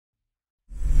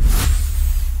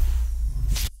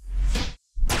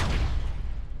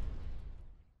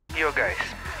guys,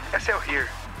 SL here.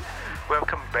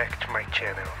 Welcome back to my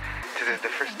channel. This is the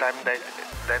first time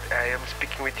that I am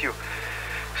speaking with you.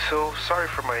 So sorry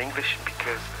for my English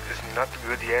because it's not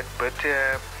good yet, but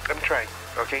I'm trying,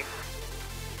 okay?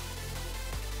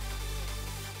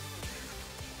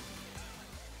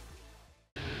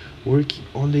 Working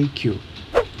on the EQ.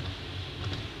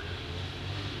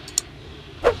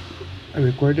 I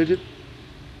recorded it,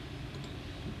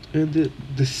 and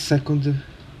the second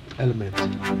element.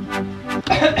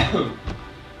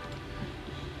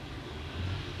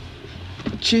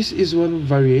 Cheese is one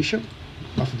variation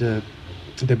of the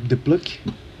pluck.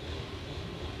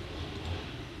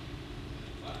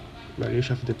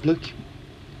 Variation of the pluck.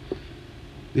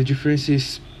 The difference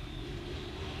is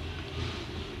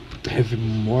have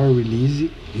more release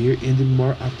here and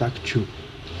more attack too.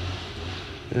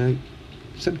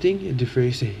 Something a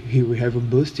difference here we have a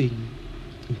boost in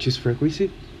cheese frequency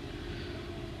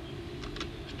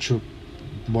to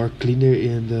more cleaner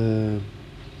and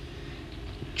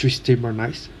to stay more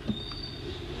nice.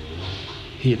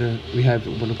 Here we have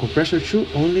one compressor too,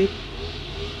 only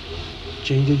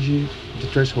change the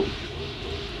threshold.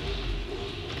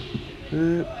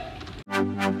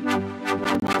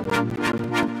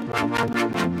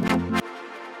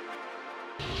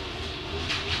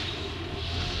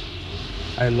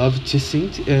 I love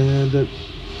𝙤𝙤𝙚𝙚, and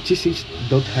𝙤𝙤𝙚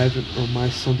don't have it on my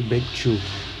sound bank too.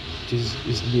 This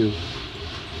is new.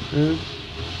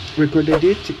 Recorded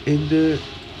it and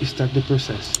start the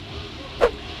process.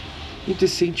 In the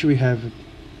synth we have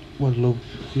one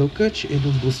low cut and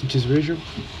one boost in this version.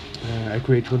 I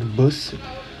create one bus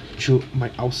to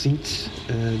my all synths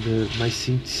and my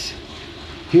synths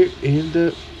here,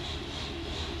 and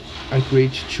I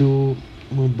create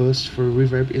one bus for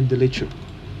reverb and delay too.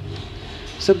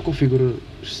 Same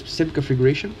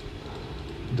configuration,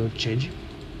 don't change.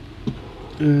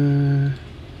 And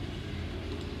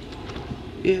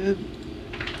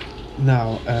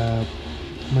now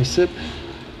my sub.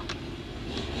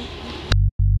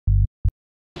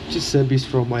 This sub is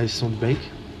from my sound bank,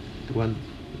 one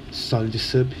solid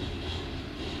sub,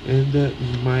 and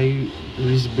my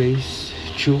Reese bass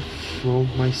 2 from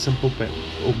my sample pack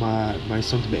or my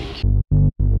sound bank.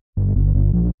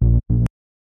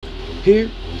 Here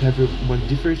I have one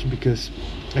difference because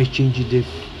I changed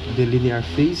the linear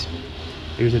phase.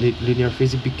 I use the linear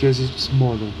phase because it's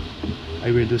mono. I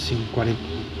reduce in 14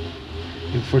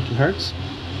 Hz,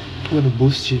 one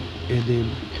boost and then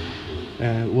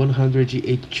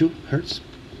 182 Hz.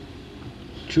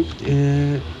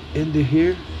 And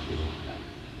here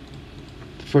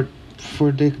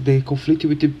for the conflict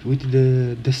with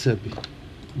the sub,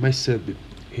 my sub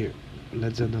here.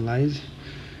 Let's analyze.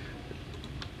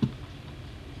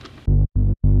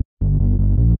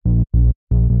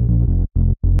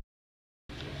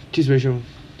 This version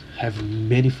have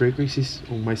many frequencies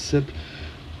on my sub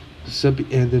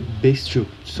and the bass too,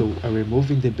 so I'm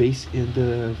removing the bass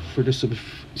and for the sub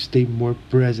stay more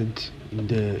present in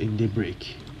the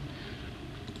break.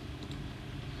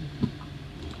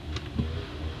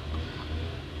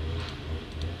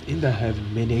 And I have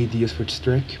many ideas for this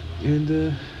track,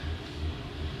 and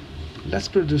let's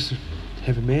produce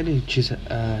have many. Just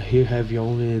here have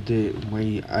only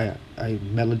my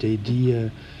melody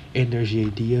idea, energy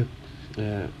idea,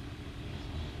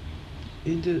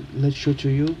 and let's show to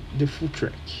you the full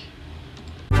track.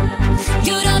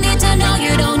 You don't need to know,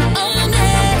 you don't own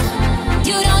it.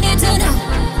 You don't need to know.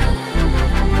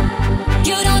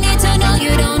 You don't need to know,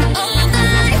 you don't own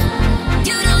it.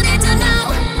 You don't need to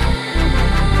know.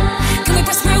 Can we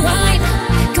press rewind?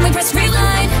 Can we press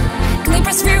rewind? Can we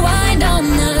press rewind on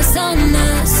us, on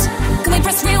us? Can we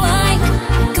press rewind?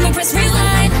 Can we press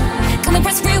rewind? Can we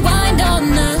press rewind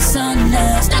on us, on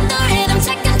us? Let the rhythm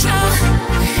take control.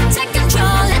 Take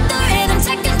control, let the rhythm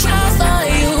take control for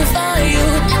you, for you.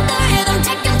 Let the rhythm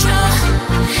take control.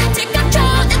 Take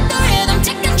control, let the rhythm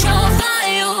take control for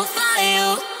you, for you.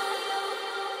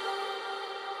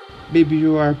 Maybe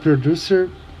you are a producer,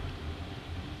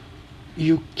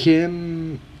 you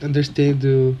can understand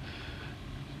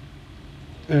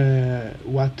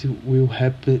what will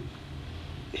happen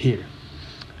here.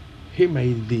 Here my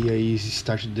idea is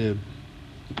start the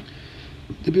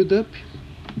build up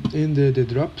and the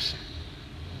drops,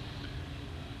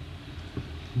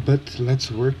 but let's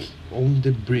work on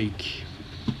the break,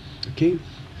 okay?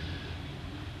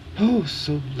 Oh,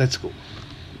 so let's go.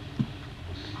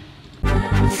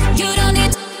 You don't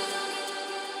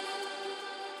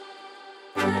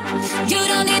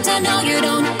need to know, you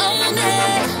don't own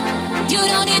it. You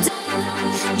don't need to.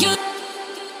 You.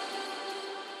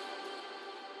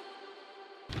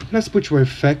 Let's put your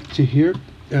effect here.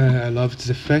 I love this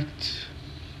effect.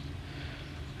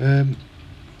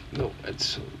 No, it's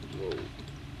so low.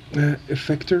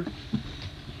 Effector.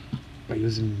 By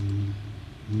using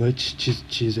much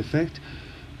cheese effect.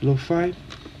 Lo-fi.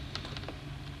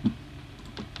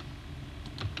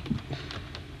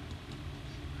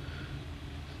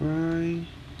 Fine.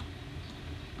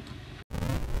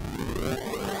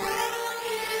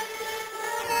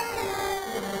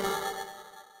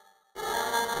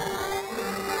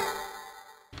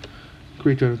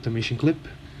 Create an automation clip.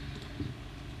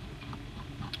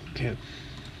 Okay.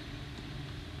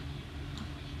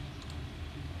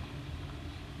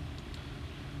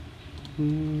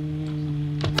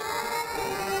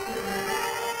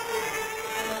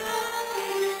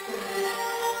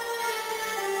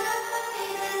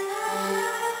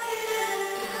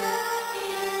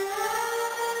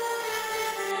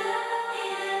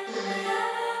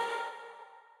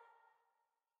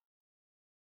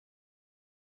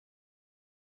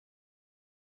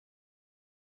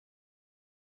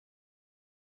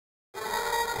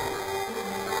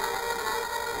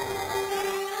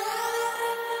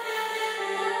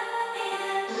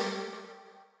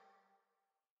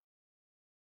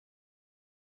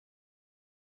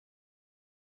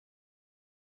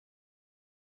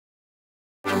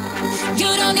 You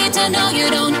don't need to know, you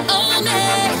don't own me.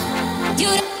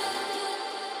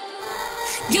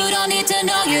 You don't need to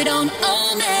know, you don't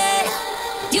own me.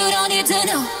 You don't need to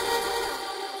know.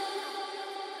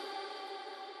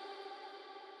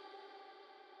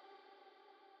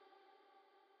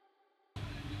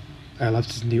 I love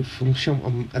this new function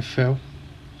on FL.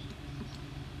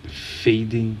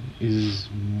 Fading is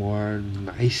more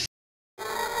nice.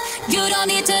 You don't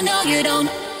need to know, you don't.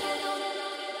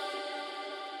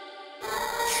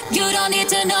 You don't need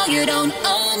to know, you don't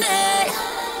own me.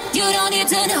 You don't need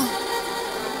to know.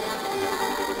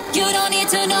 You don't need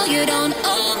to know, you don't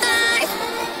own me.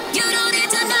 You don't need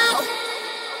to know.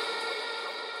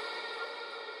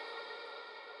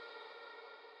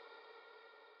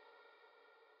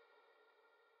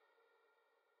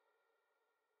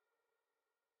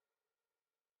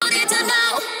 You don't need to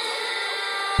know.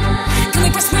 Can we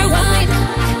press rewind?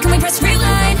 Can we press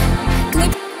rewind? Can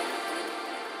we?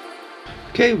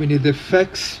 Okay, we need the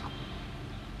effects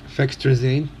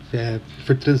design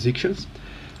for transitions.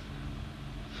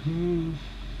 No.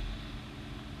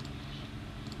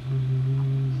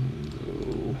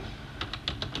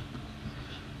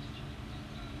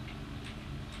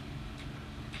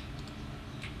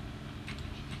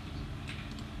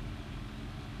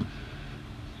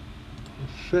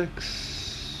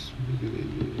 Effects,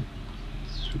 maybe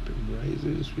sweep and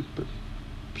rises, sweep up.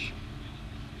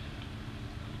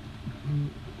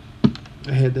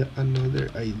 I had another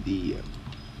idea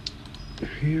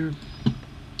here.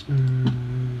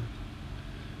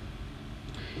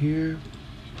 Here.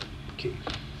 Okay.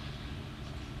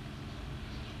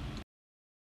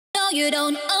 No, you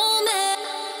don't own me.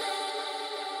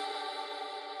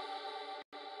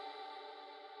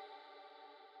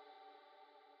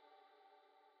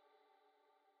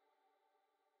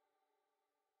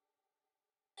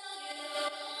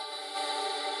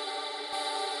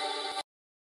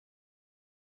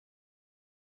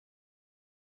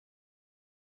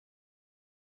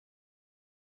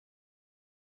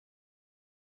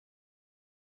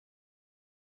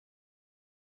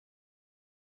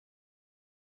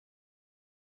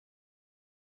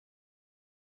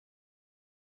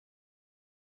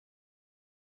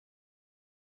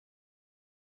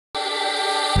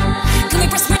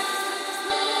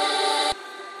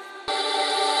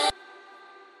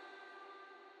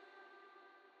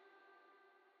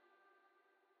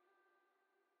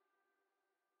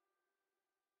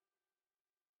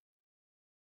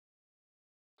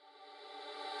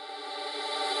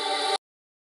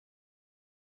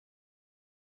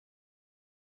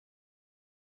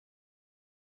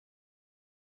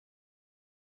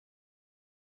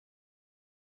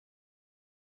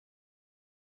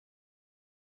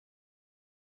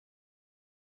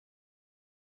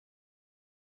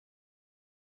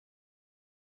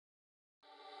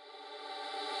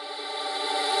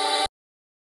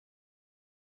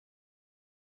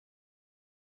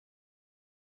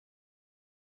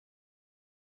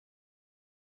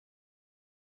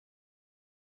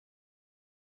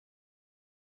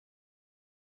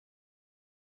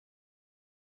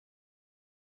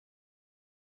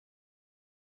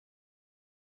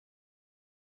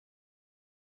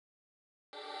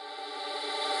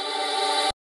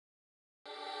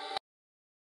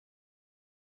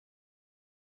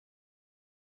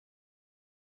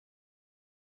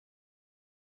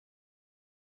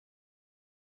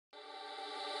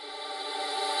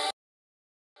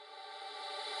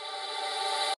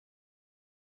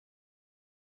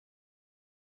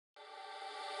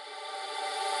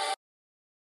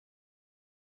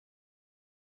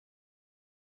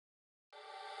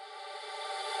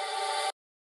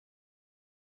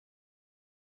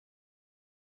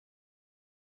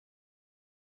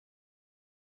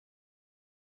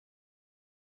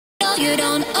 you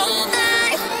don't own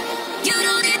me. You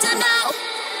don't need to know.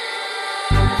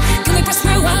 Can we press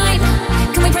rewind?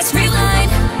 Can we press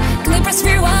rewind? Can we press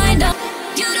rewind?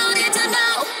 You don't need to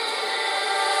know.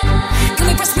 Can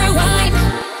we press rewind?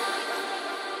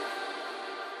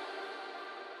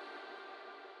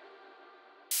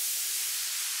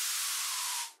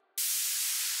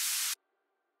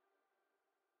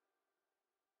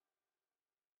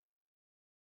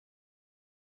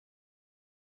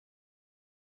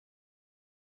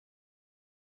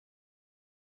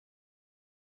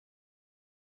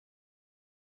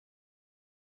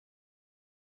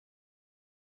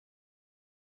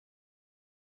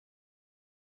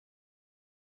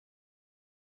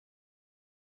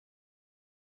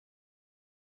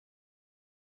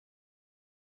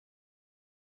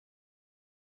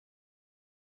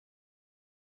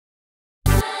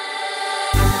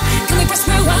 Can we press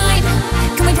rewind?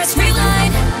 Can we press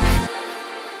rewind?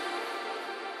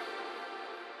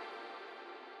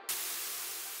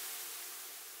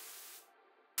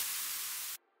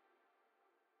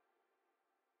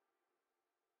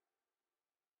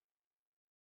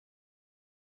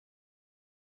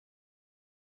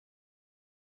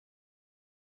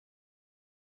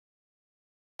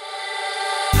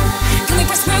 Can we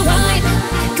press rewind?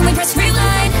 Can we press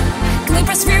rewind? Can we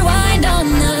press rewind on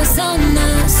us, on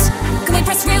us? Can we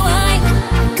press rewind?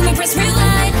 Can we press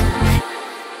rewind?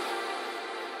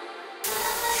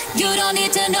 You don't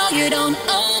need to know, you don't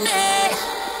own me.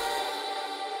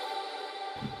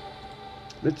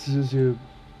 Let's use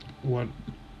one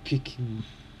kicking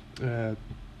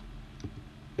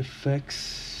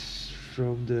effects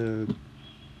from the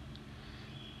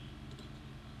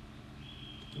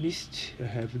mist. I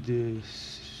have the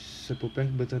sample pack,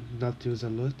 but I not use a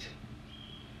lot.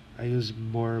 I use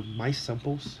more my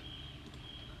samples,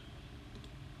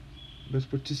 but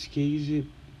for this case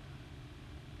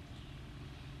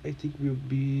I think will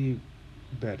be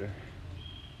better.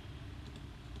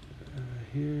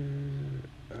 Here,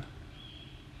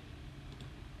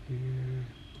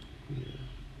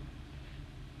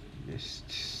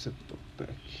 mist sample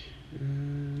pack,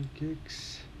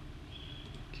 kicks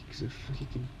a fucking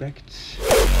impact.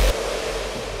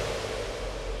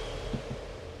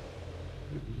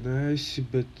 Nice,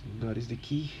 but not is the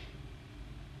key.